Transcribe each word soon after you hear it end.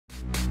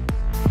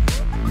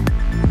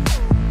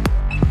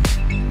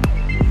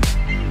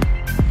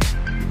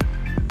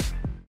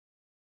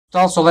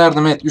Al sola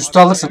yardım et. Üstü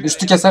alırsın.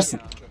 Üstü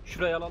kesersin.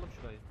 Şurayı alalım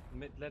şurayı.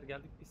 Metler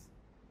geldik biz.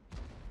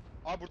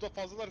 Abi burada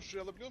fazlalar,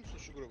 şuraya alabiliyor musun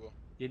şu grubu?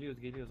 Geliyoruz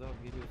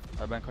abi geliyoruz.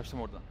 Abi ben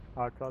kaçtım oradan.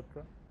 Arka.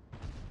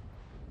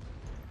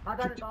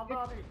 Hadi dalga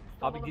abi.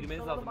 Abi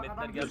girmeniz lazım.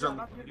 Metler geldi.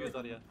 Giriyoruz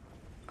araya.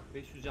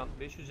 500 can.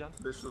 500 can.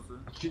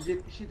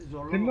 277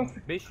 zorlu Sen mu?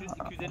 nasıl 500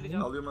 250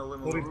 can.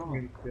 oraya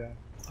gitmedik ya?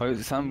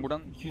 Hayır sen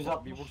buradan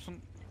 260. bir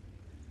vursun.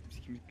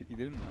 Biz kim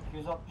gidelim mi?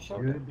 260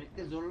 abi.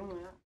 Bekle zorlu mu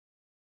ya?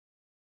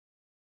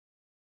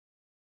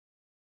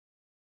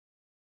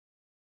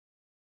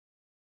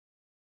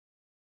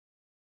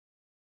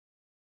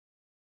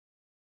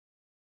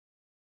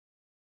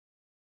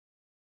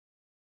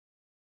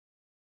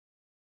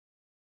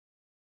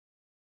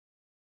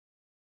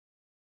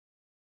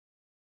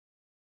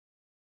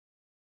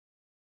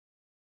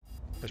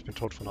 Ich bin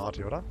tot von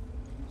Arti, oder?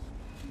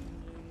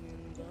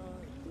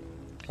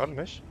 Hört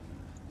mich?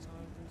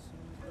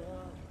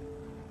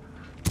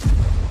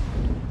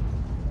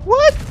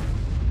 What?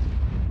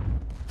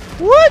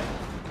 What?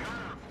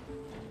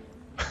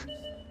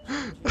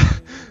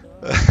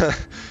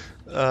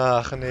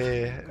 Ach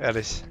nee,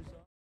 ehrlich.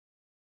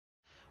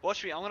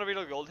 Watch me, I'm gonna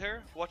reload gold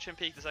here. Watch him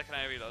peek the second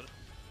I reload.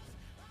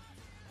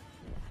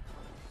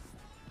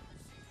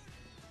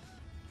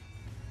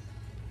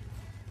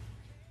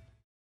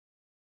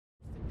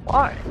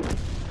 Why?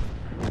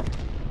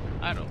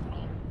 I don't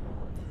know.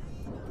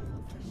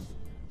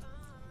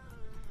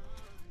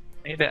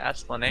 Need an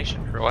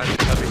explanation for why the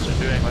cubbies are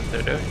doing what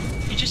they're doing.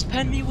 He just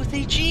penned me with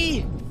AG!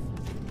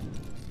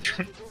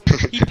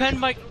 He penned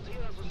my...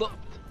 Look.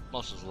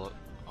 Muscles look.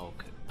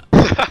 Okay.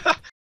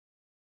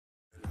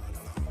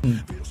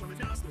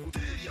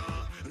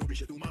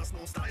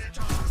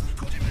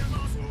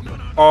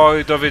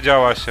 Oj,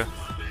 dowiedziała się.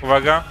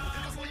 Uwaga.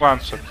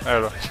 One shot,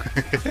 elo.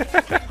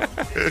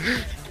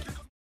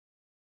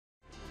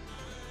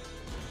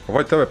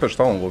 Ovaj TVP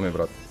šta on glumi,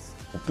 brat?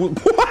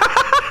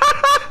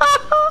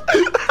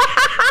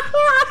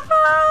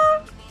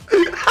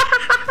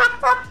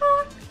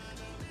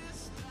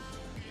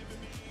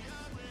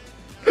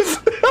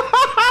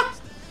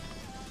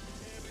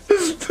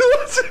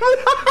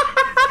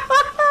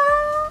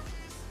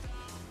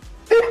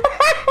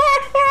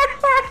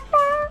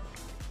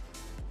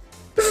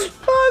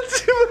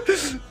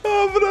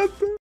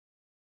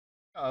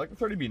 I like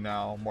the 30B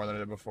now more than I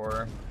did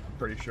before. I'm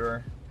pretty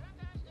sure.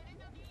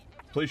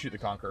 Please shoot the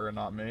Conqueror,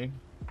 not me.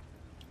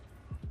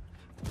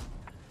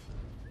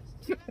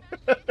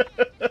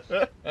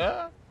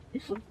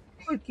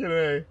 Fucking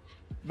A.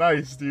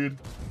 Nice, dude.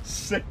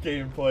 Sick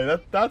gameplay.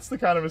 That's the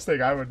kind of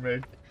mistake I would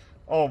make.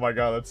 Oh my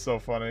god, that's so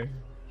funny.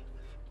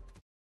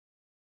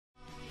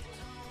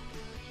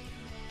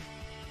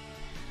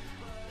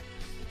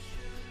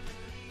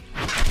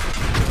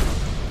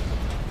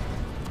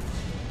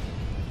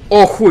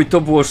 O chuj,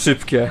 to było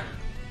szybkie.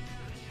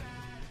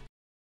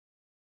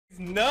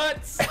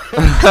 Nuts!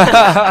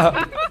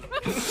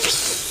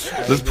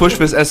 Let's push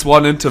this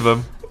S1 into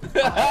them.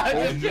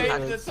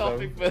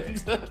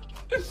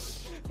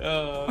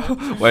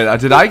 Wait,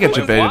 did I get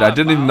debated? I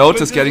didn't even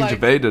notice getting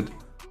debated.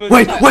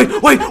 Wait!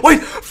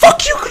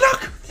 Fuck you,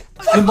 Knack!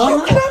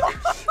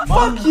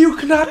 Fuck you,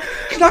 Knack!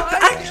 Knack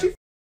actually...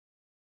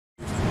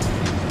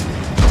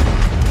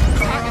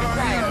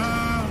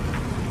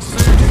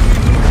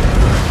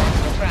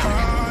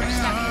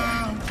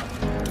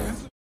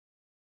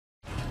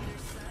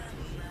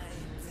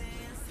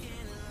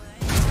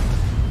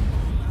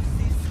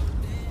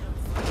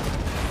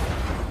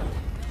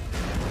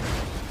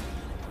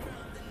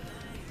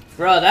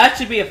 Bro, that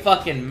should be a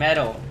fucking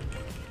medal.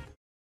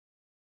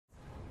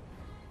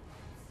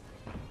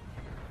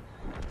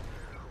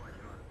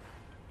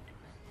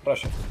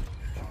 Russia.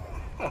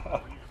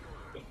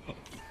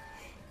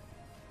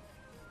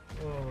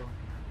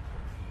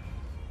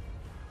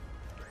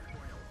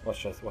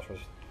 Watch this, watch this.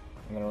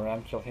 I'm gonna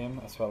ram kill him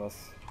as well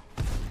as...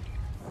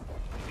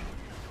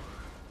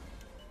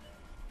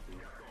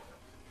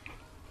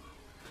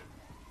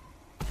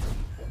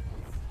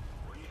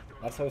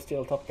 That's how you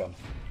steal Top Gun.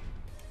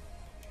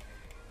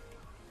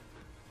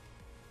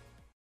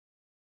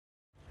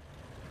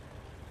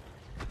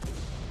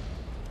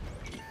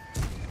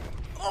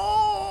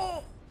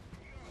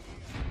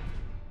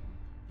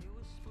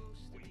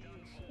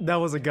 That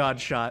was a god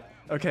shot,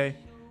 okay?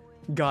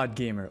 God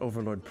Gamer,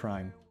 Overlord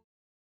Prime.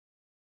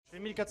 J'ai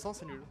 1400,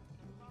 c'est nul.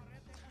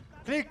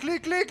 Clic,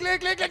 clic, clic, clic,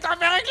 clic, clic, t'as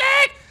fait un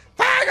clic!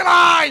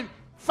 Fagline!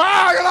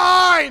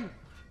 Fagline!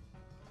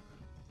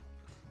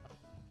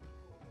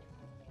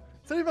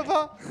 Salut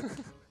papa!